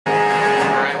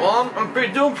I'm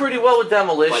doing pretty well with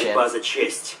demolition. Борьба за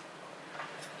честь.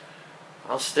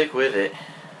 I'll stick with it.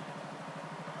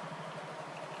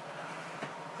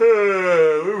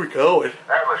 Where are we going?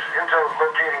 Atlas, Intel is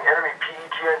locating enemy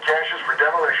pt27 caches for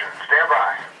demolition. Stand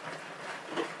by.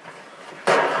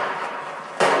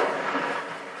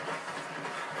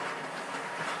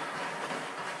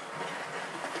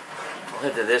 I'll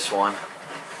head to this one.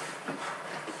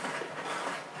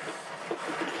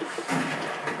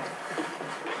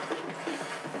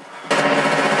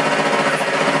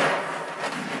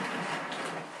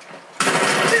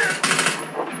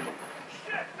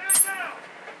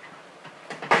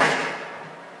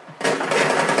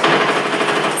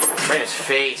 Right in his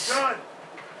face. Done.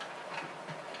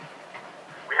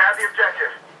 We have the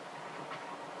objective.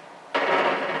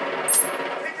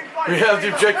 We have the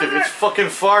objective. It's fucking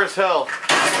far as hell.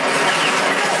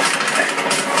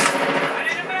 I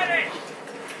need a medic.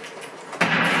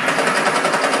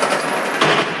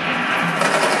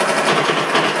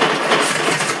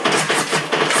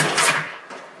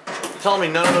 You're telling me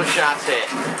none of those shots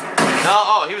hit. No,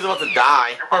 oh, he was about to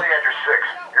die. You're running at your 6.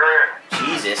 You're in.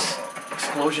 Jesus.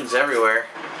 Explosions everywhere.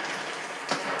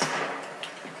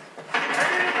 I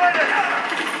need a medic.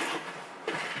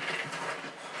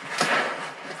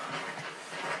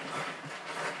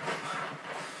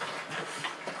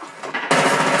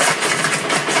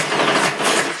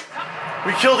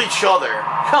 We killed each other.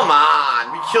 Come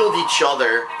on. We killed each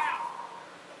other.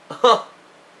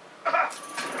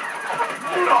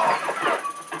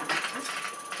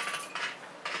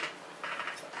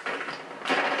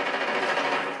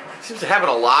 Seems to happen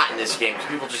a lot in this game because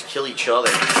people just kill each other.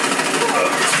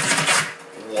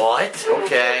 What?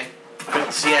 Okay.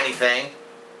 Couldn't see anything.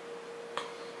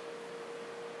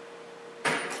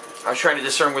 I was trying to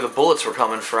discern where the bullets were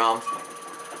coming from.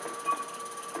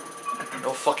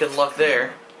 No fucking luck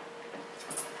there.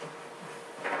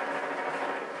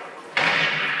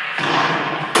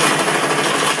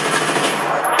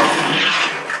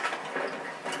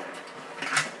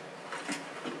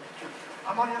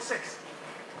 I'm on your 6.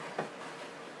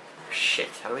 Shit,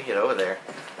 how do we get over there?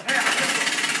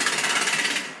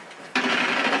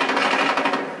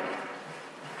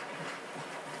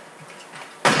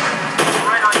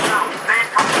 Right on now. Stay in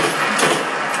touch.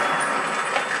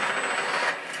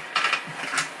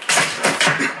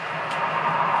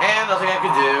 And nothing I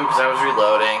could do because I was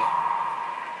reloading.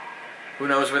 Who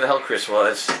knows where the hell Chris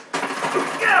was?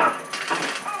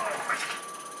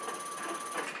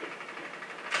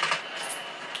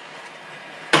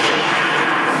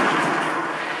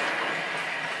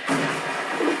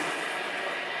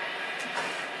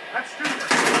 Let's do this.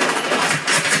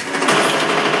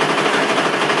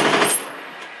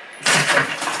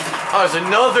 Oh, there's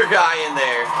another guy in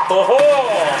there. Oh,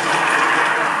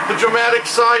 the dramatic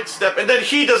sidestep, and then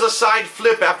he does a side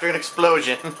flip after an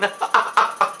explosion. It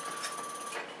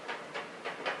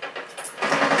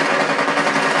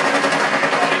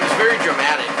was very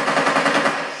dramatic.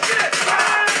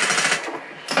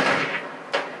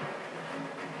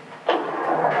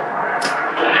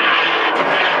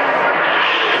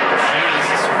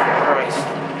 Jesus Christ.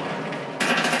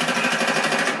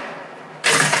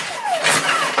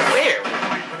 Where?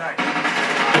 Wait for that.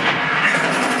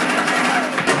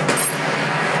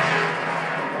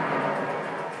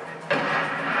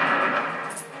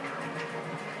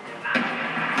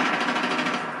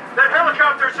 That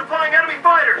helicopter is supplying enemy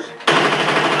fighters.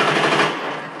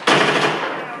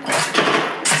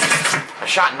 I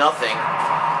shot nothing.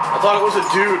 I thought it was a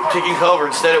dude taking cover.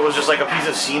 Instead, it was just like a piece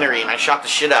of scenery, and I shot the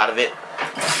shit out of it.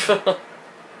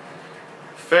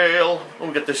 Fail. Oh,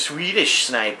 we got the Swedish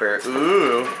sniper.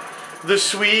 Ooh. The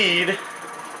Swede.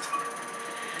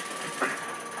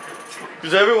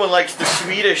 Because everyone likes the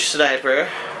Swedish sniper.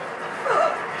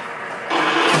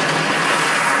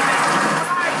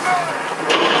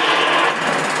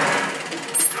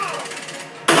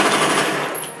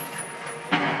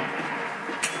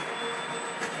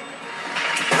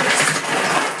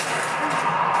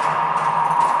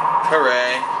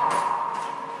 Hooray.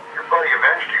 Your buddy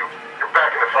avenged you. You're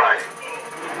back in the fight.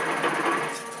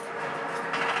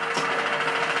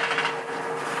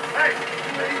 Hey,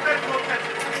 I need medical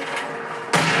attention.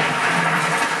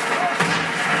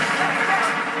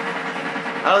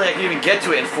 I don't think I can even get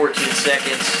to it in 14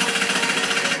 seconds.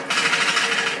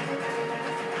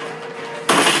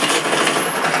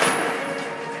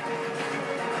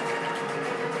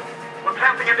 We're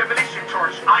planting a demolition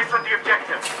torch. Eyes on the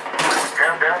objective.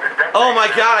 Countdown to detonation. Oh my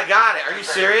god, I got it. Are you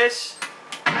serious?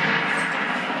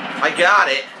 I got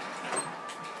it.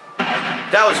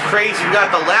 That was crazy. We got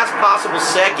the last possible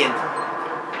second.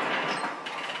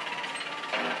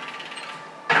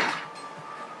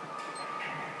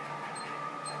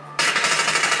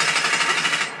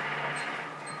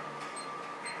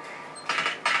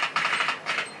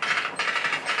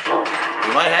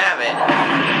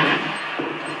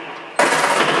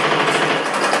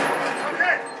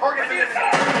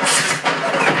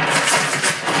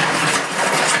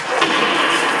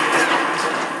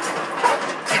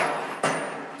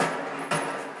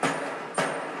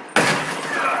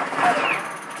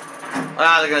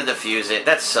 Ah, they're gonna defuse it.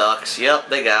 That sucks. Yep,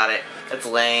 they got it. That's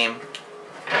lame.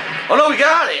 Oh no, we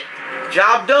got it!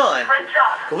 Job done. Great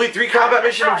job. Complete 3 combat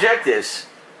mission objectives.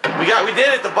 We did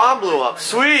it. The bomb blew up.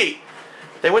 Sweet.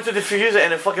 They went to defuse it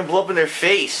and it fucking blew up in their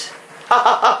face.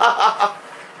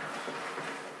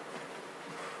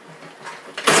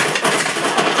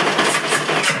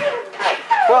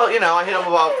 Well, you know, I hit him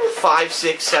about 5,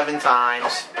 6, 7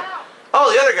 times.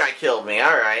 Oh, the other guy killed me.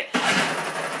 All right.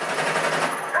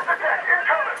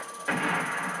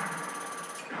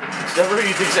 It's never who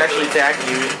you think's actually attacking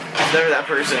you. It's never that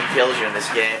person who kills you in this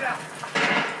game.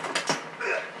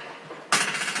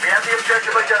 We have the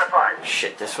objective identified.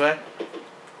 Shit, this way?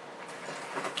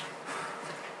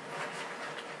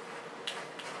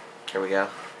 Here we go.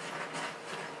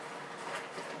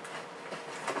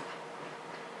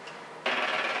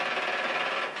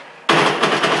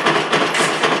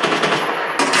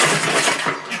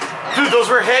 Dude, those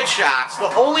were headshots.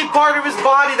 The only part of his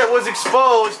body that was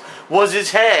exposed was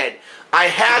his head. I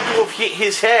had to have hit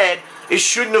his head. It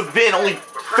shouldn't have been only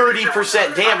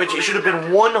 30% damage. It should have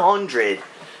been 100.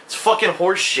 It's fucking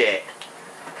horse shit.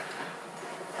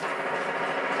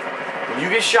 When you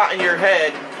get shot in your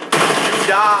head, you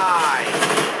die.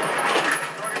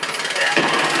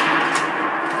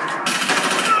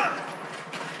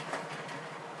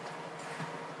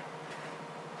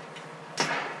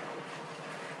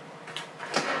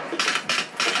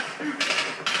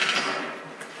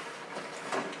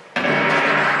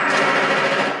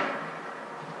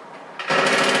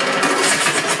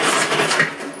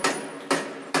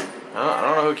 I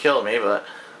don't know who killed me, but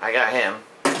I got him.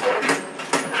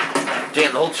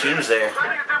 Damn, the whole team's there.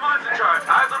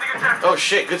 Oh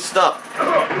shit, good stuff.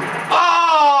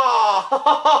 Oh!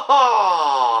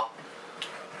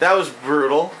 That was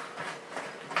brutal.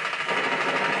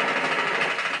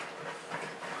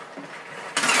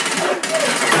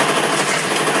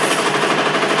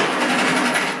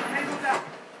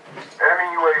 Enemy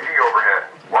UAV overhead.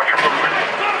 Watch your movement.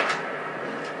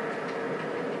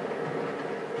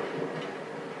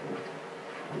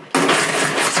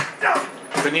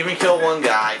 Couldn't even kill one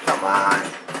guy, come on.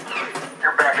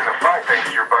 You're back in the fight, thanks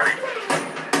to your buddy.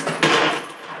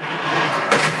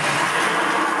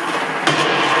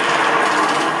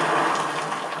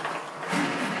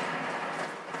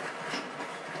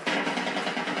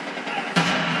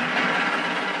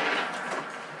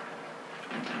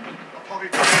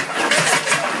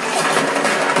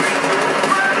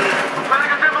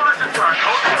 Planning a demolition charge.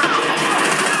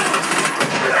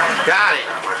 Got it.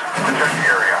 Protect the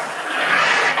area.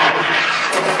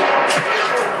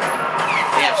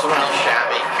 Damn, someone else shot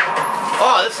me.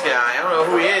 Oh, this guy, I don't know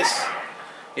who he is.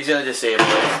 He's gonna disable it.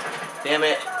 Damn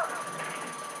it.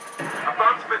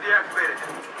 About to be deactivated.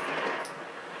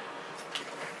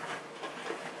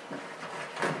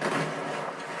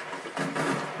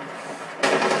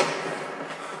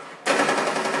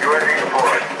 UAV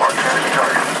deployed. Mark enemy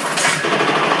target.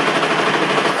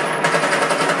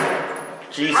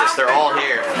 Jesus, they're all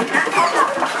here.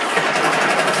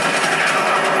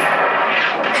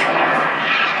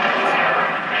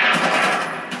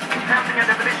 Passing a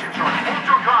demolition charge. Move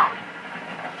to a ground.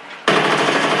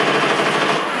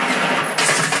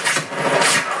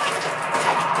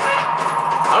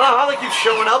 I don't know how they keep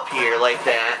showing up here like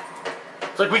that.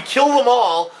 It's like we kill them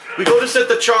all, we go to set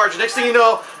the charge, next thing you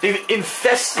know, they've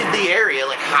infested the area.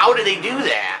 Like, how did they do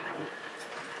that?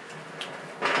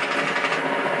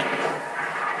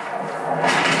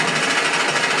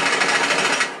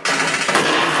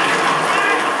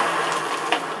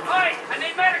 Hey, I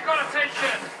need medical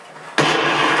attention!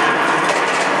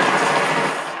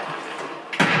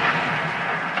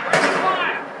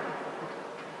 Fire!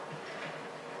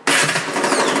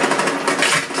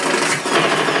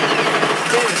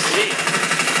 Can't even see.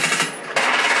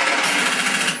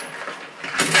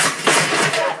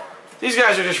 These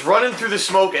guys are just running through the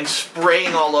smoke and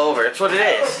spraying all over. That's what it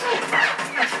is.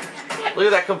 Look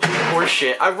at that complete horse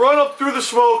shit. I run up through the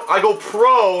smoke, I go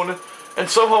prone, and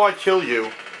somehow I kill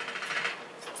you.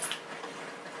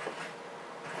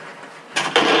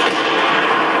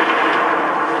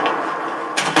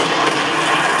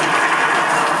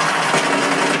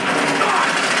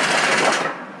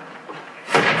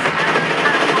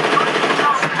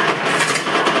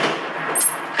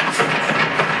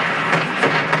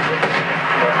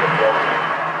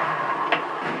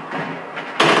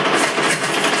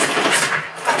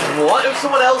 What? There's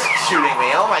someone else shooting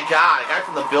me. Oh my god, a guy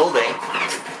from the building.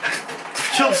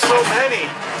 I've killed so many.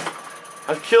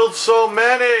 I've killed so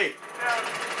many.